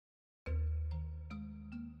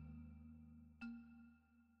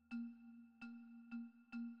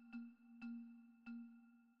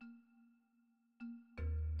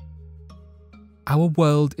Our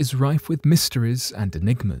world is rife with mysteries and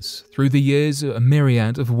enigmas. Through the years, a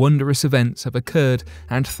myriad of wondrous events have occurred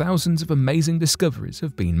and thousands of amazing discoveries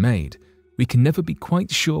have been made. We can never be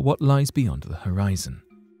quite sure what lies beyond the horizon.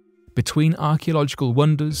 Between archaeological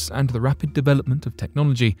wonders and the rapid development of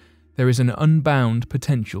technology, there is an unbound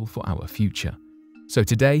potential for our future. So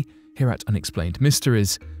today, here at Unexplained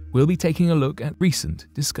Mysteries, we'll be taking a look at recent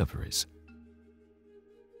discoveries.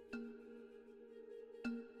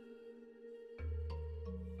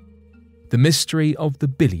 The mystery of the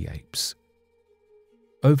billy apes.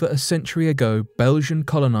 Over a century ago, Belgian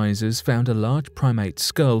colonizers found a large primate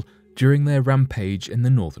skull during their rampage in the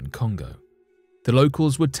northern Congo. The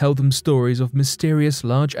locals would tell them stories of mysterious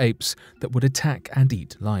large apes that would attack and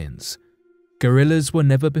eat lions. Gorillas were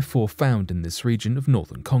never before found in this region of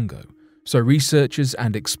northern Congo, so researchers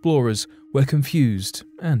and explorers were confused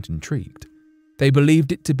and intrigued. They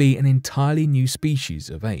believed it to be an entirely new species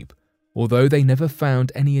of ape, although they never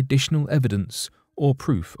found any additional evidence or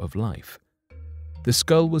proof of life. The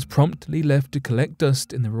skull was promptly left to collect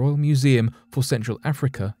dust in the Royal Museum for Central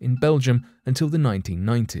Africa in Belgium until the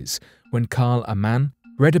 1990s, when Karl Ammann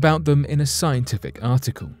read about them in a scientific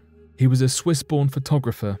article. He was a Swiss-born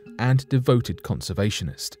photographer and devoted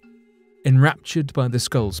conservationist. Enraptured by the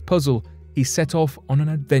skull's puzzle, he set off on an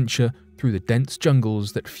adventure through the dense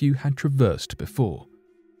jungles that few had traversed before.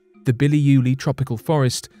 The Biliuli tropical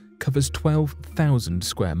forest covers 12,000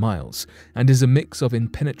 square miles and is a mix of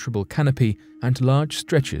impenetrable canopy and large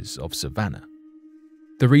stretches of savanna.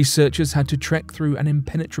 The researchers had to trek through an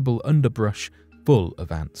impenetrable underbrush full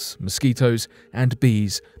of ants, mosquitoes, and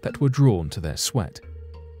bees that were drawn to their sweat.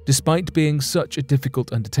 Despite being such a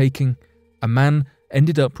difficult undertaking, Ammann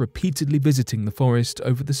ended up repeatedly visiting the forest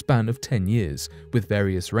over the span of 10 years, with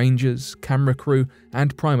various rangers, camera crew,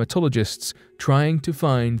 and primatologists trying to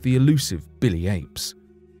find the elusive billy apes.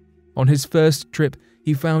 On his first trip,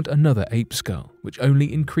 he found another ape skull, which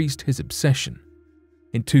only increased his obsession.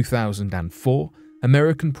 In 2004,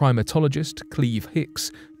 American primatologist Cleve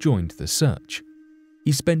Hicks joined the search.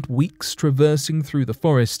 He spent weeks traversing through the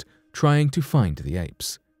forest trying to find the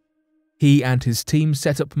apes. He and his team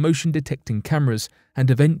set up motion-detecting cameras and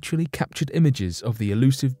eventually captured images of the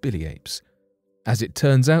elusive billy apes. As it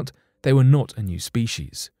turns out, they were not a new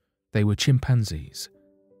species. They were chimpanzees.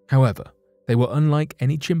 However, they were unlike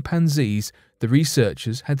any chimpanzees the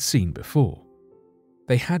researchers had seen before.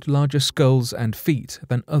 They had larger skulls and feet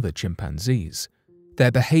than other chimpanzees.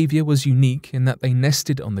 Their behavior was unique in that they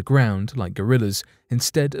nested on the ground like gorillas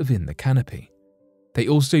instead of in the canopy. They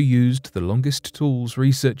also used the longest tools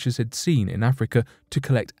researchers had seen in Africa to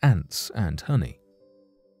collect ants and honey.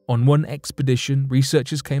 On one expedition,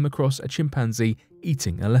 researchers came across a chimpanzee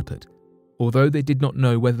eating a leopard, although they did not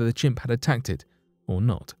know whether the chimp had attacked it or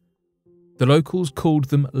not. The locals called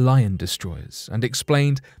them lion destroyers and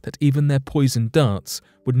explained that even their poison darts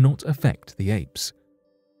would not affect the apes.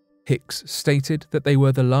 Hicks stated that they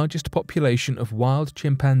were the largest population of wild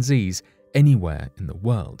chimpanzees anywhere in the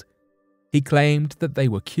world. He claimed that they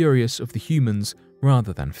were curious of the humans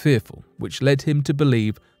rather than fearful, which led him to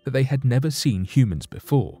believe that they had never seen humans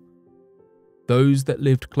before. Those that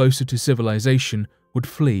lived closer to civilization would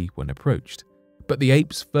flee when approached, but the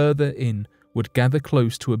apes further in would gather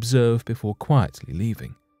close to observe before quietly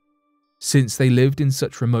leaving. Since they lived in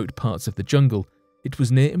such remote parts of the jungle, it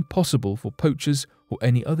was near impossible for poachers or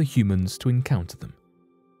any other humans to encounter them.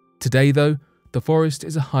 Today, though, the forest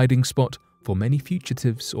is a hiding spot for many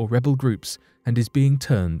fugitives or rebel groups and is being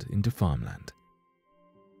turned into farmland.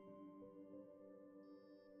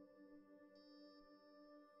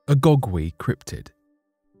 Agogwe cryptid.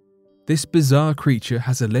 This bizarre creature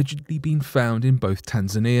has allegedly been found in both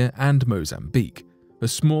Tanzania and Mozambique, a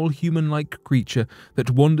small human-like creature that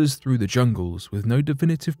wanders through the jungles with no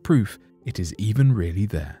definitive proof it is even really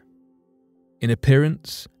there. In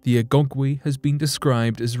appearance, the Agogwe has been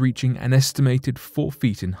described as reaching an estimated 4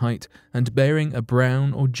 feet in height and bearing a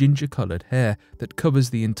brown or ginger-coloured hair that covers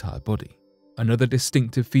the entire body. Another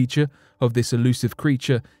distinctive feature of this elusive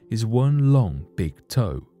creature is one long, big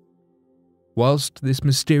toe. Whilst this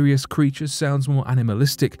mysterious creature sounds more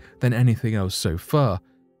animalistic than anything else so far,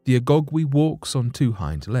 the Agogwe walks on 2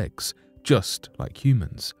 hind legs, just like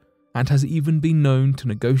humans, and has even been known to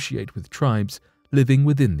negotiate with tribes living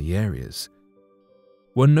within the areas.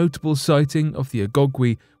 One notable sighting of the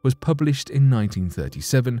Agogwe was published in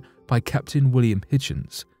 1937 by Captain William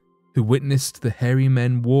Hitchens, who witnessed the hairy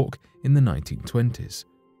men walk in the 1920s.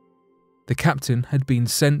 The captain had been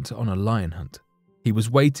sent on a lion hunt. He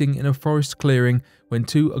was waiting in a forest clearing when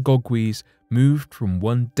 2 Agogwes moved from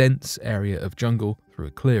one dense area of jungle through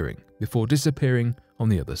a clearing before disappearing on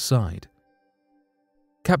the other side.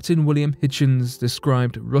 Captain William Hitchens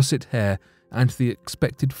described russet hair and the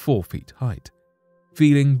expected 4 feet height.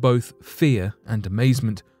 Feeling both fear and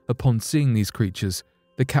amazement upon seeing these creatures,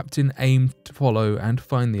 the captain aimed to follow and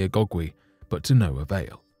find the Agogwe, but to no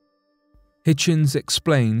avail. Hitchens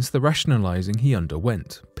explains the rationalizing he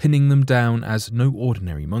underwent, pinning them down as no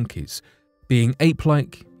ordinary monkeys, being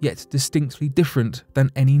ape-like yet distinctly different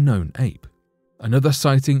than any known ape. Another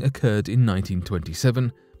sighting occurred in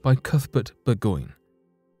 1927 by Cuthbert Burgoyne,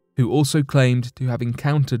 who also claimed to have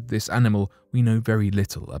encountered this animal we know very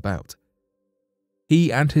little about.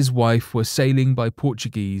 He and his wife were sailing by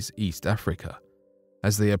Portuguese East Africa.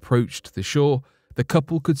 As they approached the shore, the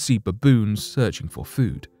couple could see baboons searching for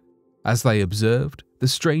food. As they observed, the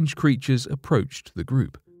strange creatures approached the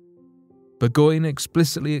group. Burgoyne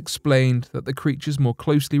explicitly explained that the creatures more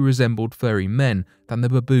closely resembled furry men than the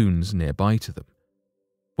baboons nearby to them.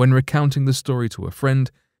 When recounting the story to a friend,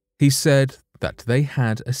 he said that they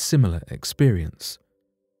had a similar experience.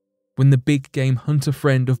 When the big game hunter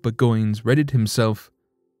friend of Burgoyne's readied himself,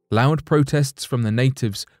 loud protests from the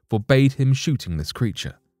natives forbade him shooting this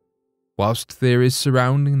creature. Whilst theories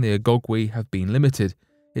surrounding the Agogwe have been limited,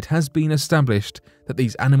 it has been established that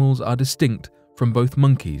these animals are distinct from both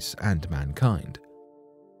monkeys and mankind.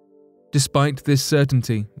 Despite this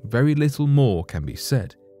certainty, very little more can be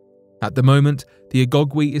said. At the moment, the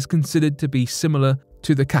Agogwe is considered to be similar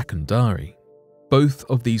to the Kakundari. Both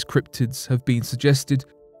of these cryptids have been suggested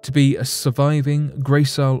to be a surviving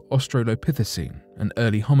gracile Australopithecine, an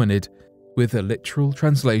early hominid, with a literal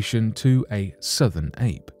translation to a southern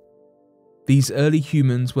ape. These early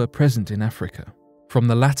humans were present in Africa from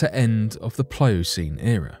the latter end of the Pliocene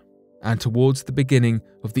era and towards the beginning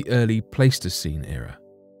of the early Pleistocene era.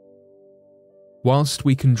 Whilst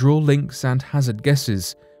we can draw links and hazard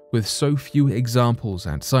guesses with so few examples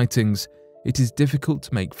and sightings, it is difficult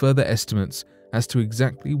to make further estimates as to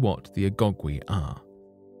exactly what the Agogwe are.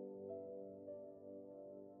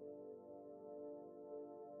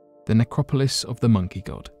 The necropolis of the monkey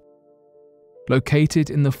god. Located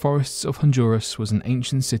in the forests of Honduras was an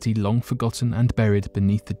ancient city long forgotten and buried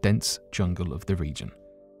beneath the dense jungle of the region.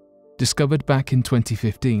 Discovered back in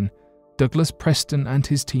 2015, Douglas Preston and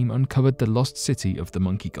his team uncovered the lost city of the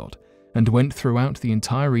monkey god and went throughout the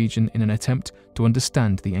entire region in an attempt to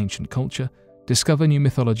understand the ancient culture, discover new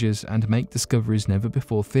mythologies, and make discoveries never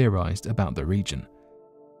before theorized about the region.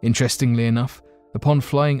 Interestingly enough, upon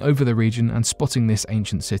flying over the region and spotting this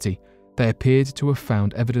ancient city, they appeared to have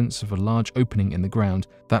found evidence of a large opening in the ground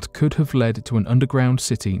that could have led to an underground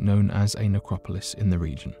city known as a necropolis in the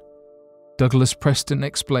region. Douglas Preston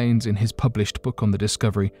explains in his published book on the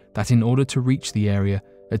discovery that in order to reach the area,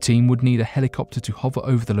 a team would need a helicopter to hover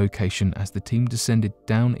over the location as the team descended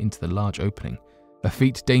down into the large opening, a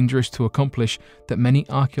feat dangerous to accomplish that many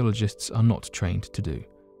archaeologists are not trained to do.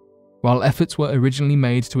 While efforts were originally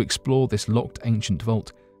made to explore this locked ancient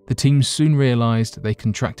vault, the team soon realized they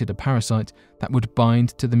contracted a parasite that would bind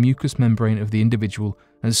to the mucous membrane of the individual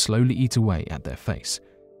and slowly eat away at their face.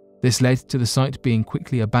 This led to the site being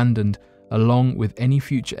quickly abandoned, along with any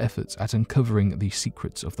future efforts at uncovering the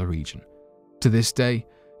secrets of the region. To this day,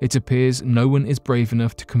 it appears no one is brave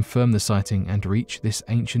enough to confirm the sighting and reach this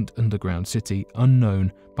ancient underground city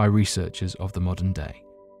unknown by researchers of the modern day.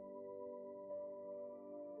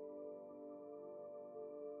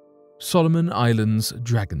 Solomon Islands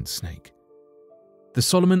dragon snake. The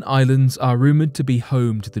Solomon Islands are rumoured to be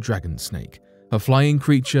home to the dragon snake, a flying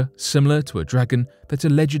creature similar to a dragon that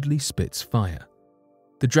allegedly spits fire.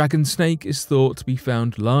 The dragon snake is thought to be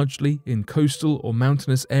found largely in coastal or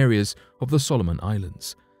mountainous areas of the Solomon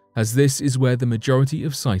Islands, as this is where the majority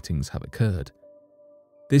of sightings have occurred.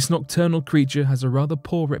 This nocturnal creature has a rather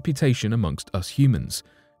poor reputation amongst us humans,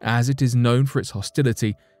 as it is known for its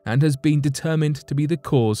hostility and has been determined to be the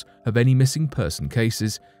cause of any missing person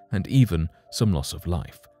cases and even some loss of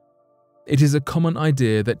life. It is a common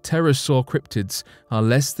idea that pterosaur cryptids are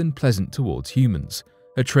less than pleasant towards humans,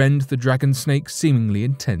 a trend the dragon snake seemingly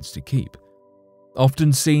intends to keep.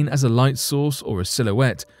 Often seen as a light source or a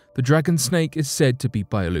silhouette, the dragon snake is said to be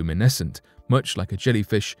bioluminescent, much like a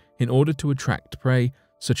jellyfish, in order to attract prey,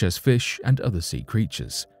 such as fish and other sea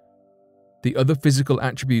creatures. The other physical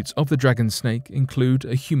attributes of the dragon snake include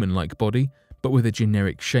a human-like body, but with a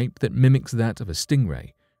generic shape that mimics that of a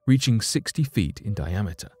stingray, reaching 60 feet in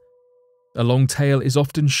diameter. A long tail is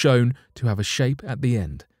often shown to have a shape at the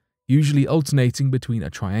end, usually alternating between a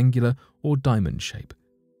triangular or diamond shape.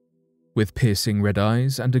 With piercing red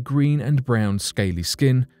eyes and a green and brown scaly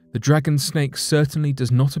skin, the dragon snake certainly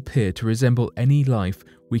does not appear to resemble any life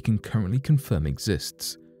we can currently confirm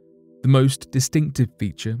exists. The most distinctive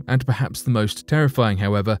feature, and perhaps the most terrifying,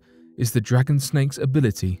 however, is the dragon snake's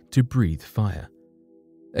ability to breathe fire.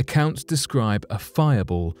 Accounts describe a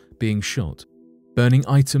fireball being shot, burning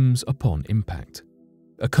items upon impact.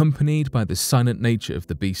 Accompanied by the silent nature of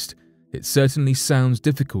the beast, it certainly sounds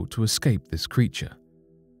difficult to escape this creature.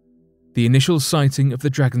 The initial sighting of the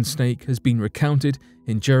dragon snake has been recounted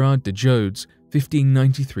in Gerard de Jode's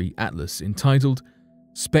 1593 atlas entitled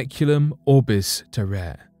Speculum Orbis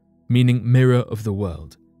Terrae, meaning mirror of the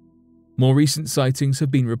world. More recent sightings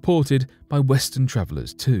have been reported by Western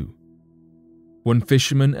travellers too. One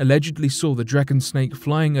fisherman allegedly saw the dragon snake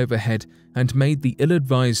flying overhead and made the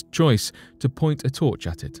ill-advised choice to point a torch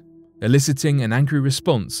at it, eliciting an angry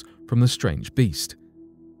response from the strange beast.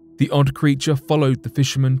 The odd creature followed the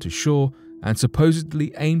fisherman to shore and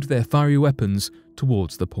supposedly aimed their fiery weapons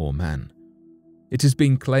towards the poor man. It has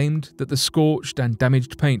been claimed that the scorched and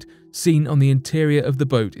damaged paint seen on the interior of the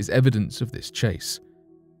boat is evidence of this chase.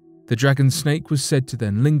 The dragon snake was said to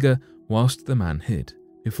then linger whilst the man hid,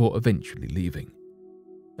 before eventually leaving.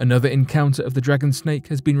 Another encounter of the dragon snake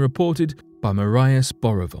has been reported by Marius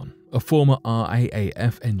Borovon, a former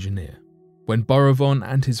RAAF engineer. When Borovon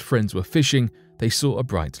and his friends were fishing, they saw a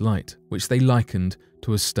bright light, which they likened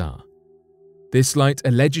to a star. This light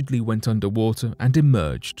allegedly went underwater and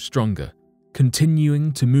emerged stronger,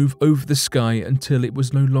 continuing to move over the sky until it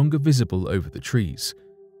was no longer visible over the trees.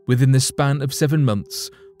 Within the span of 7 months,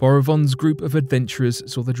 Borovon's group of adventurers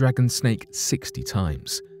saw the dragon snake 60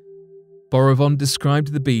 times. Borovon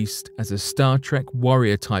described the beast as a Star Trek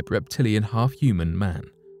warrior-type reptilian half-human man.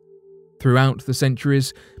 Throughout the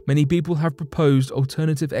centuries, many people have proposed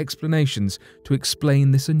alternative explanations to explain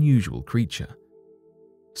this unusual creature.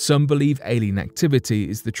 Some believe alien activity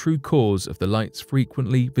is the true cause of the lights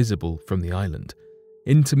frequently visible from the island.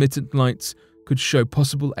 Intermittent lights could show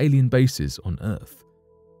possible alien bases on Earth.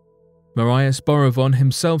 Marius Borovon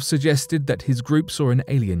himself suggested that his group saw an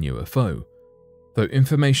alien UFO, though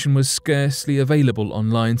information was scarcely available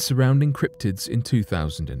online surrounding cryptids in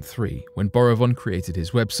 2003 when Borovon created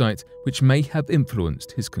his website, which may have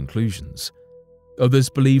influenced his conclusions. Others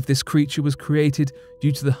believe this creature was created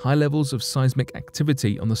due to the high levels of seismic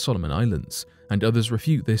activity on the Solomon Islands, and others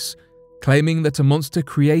refute this, claiming that a monster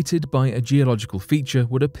created by a geological feature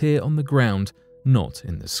would appear on the ground, not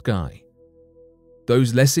in the sky.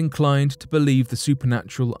 Those less inclined to believe the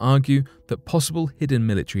supernatural argue that possible hidden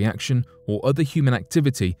military action or other human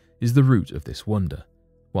activity is the root of this wonder,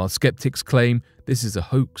 while skeptics claim this is a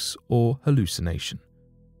hoax or hallucination.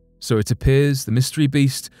 So it appears the mystery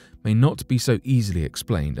beast may not be so easily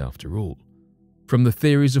explained after all. From the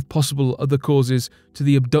theories of possible other causes to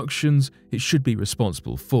the abductions it should be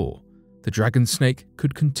responsible for, the dragon snake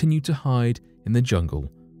could continue to hide in the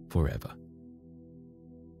jungle forever.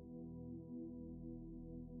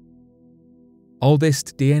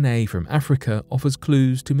 Oldest DNA from Africa offers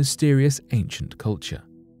clues to mysterious ancient culture.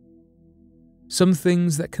 Some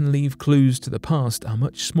things that can leave clues to the past are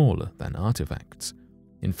much smaller than artifacts.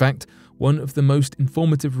 In fact, one of the most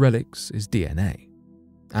informative relics is DNA.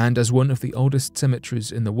 And as one of the oldest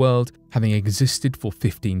cemeteries in the world, having existed for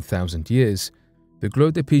 15,000 years, the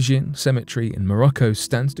Gros de Pigeon cemetery in Morocco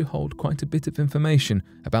stands to hold quite a bit of information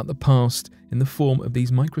about the past in the form of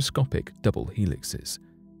these microscopic double helixes.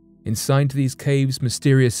 Inside these caves,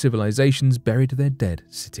 mysterious civilizations buried their dead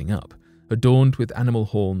sitting up, adorned with animal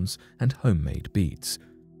horns and homemade beads.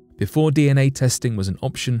 Before DNA testing was an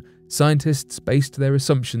option, scientists based their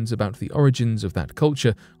assumptions about the origins of that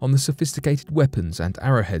culture on the sophisticated weapons and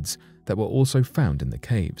arrowheads that were also found in the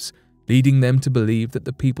caves, leading them to believe that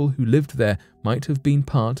the people who lived there might have been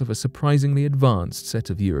part of a surprisingly advanced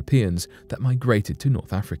set of Europeans that migrated to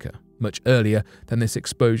North Africa, much earlier than this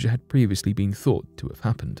exposure had previously been thought to have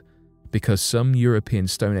happened, because some European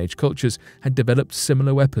Stone Age cultures had developed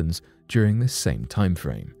similar weapons during this same time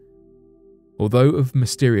frame. Although of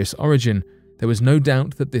mysterious origin, there was no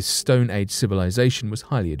doubt that this Stone Age civilization was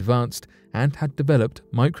highly advanced and had developed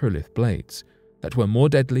microlith blades that were more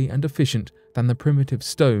deadly and efficient than the primitive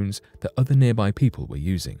stones that other nearby people were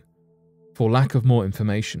using. For lack of more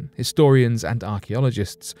information, historians and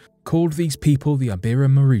archaeologists called these people the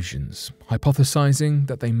Ibero-Maurusians, hypothesizing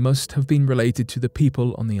that they must have been related to the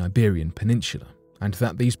people on the Iberian Peninsula, and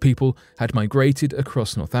that these people had migrated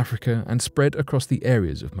across North Africa and spread across the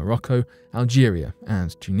areas of Morocco, Algeria,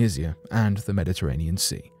 and Tunisia, and the Mediterranean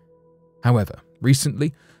Sea. However,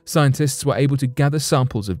 recently, scientists were able to gather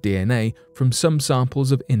samples of DNA from some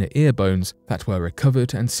samples of inner ear bones that were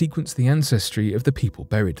recovered and sequence the ancestry of the people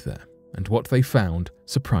buried there, and what they found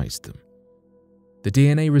surprised them. The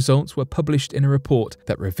DNA results were published in a report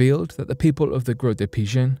that revealed that the people of the Gros de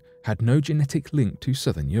Pigeon had no genetic link to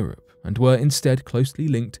southern Europe and were instead closely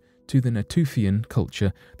linked to the Natufian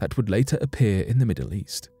culture that would later appear in the Middle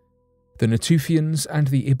East. The Natufians and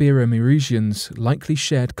the Ibero-Mauritanians likely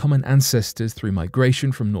shared common ancestors through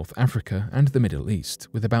migration from North Africa and the Middle East,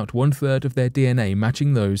 with about 1/3 of their DNA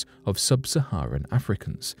matching those of sub-Saharan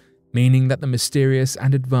Africans, meaning that the mysterious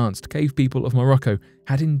and advanced cave people of Morocco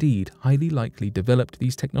had indeed highly likely developed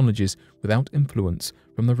these technologies without influence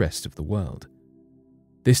from the rest of the world.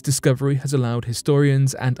 This discovery has allowed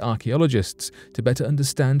historians and archaeologists to better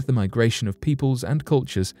understand the migration of peoples and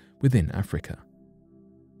cultures within Africa.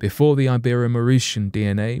 Before the Ibero-Mauritian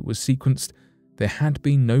DNA was sequenced, there had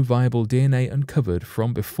been no viable DNA uncovered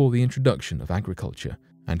from before the introduction of agriculture,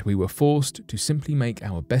 and we were forced to simply make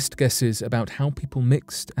our best guesses about how people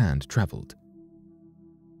mixed and travelled.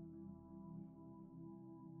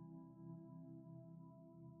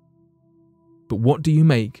 But what do you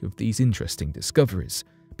make of these interesting discoveries?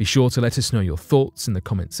 Be sure to let us know your thoughts in the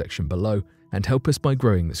comment section below and help us by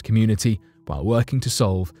growing this community while working to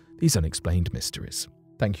solve these unexplained mysteries.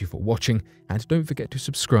 Thank you for watching, and don't forget to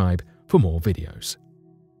subscribe for more videos.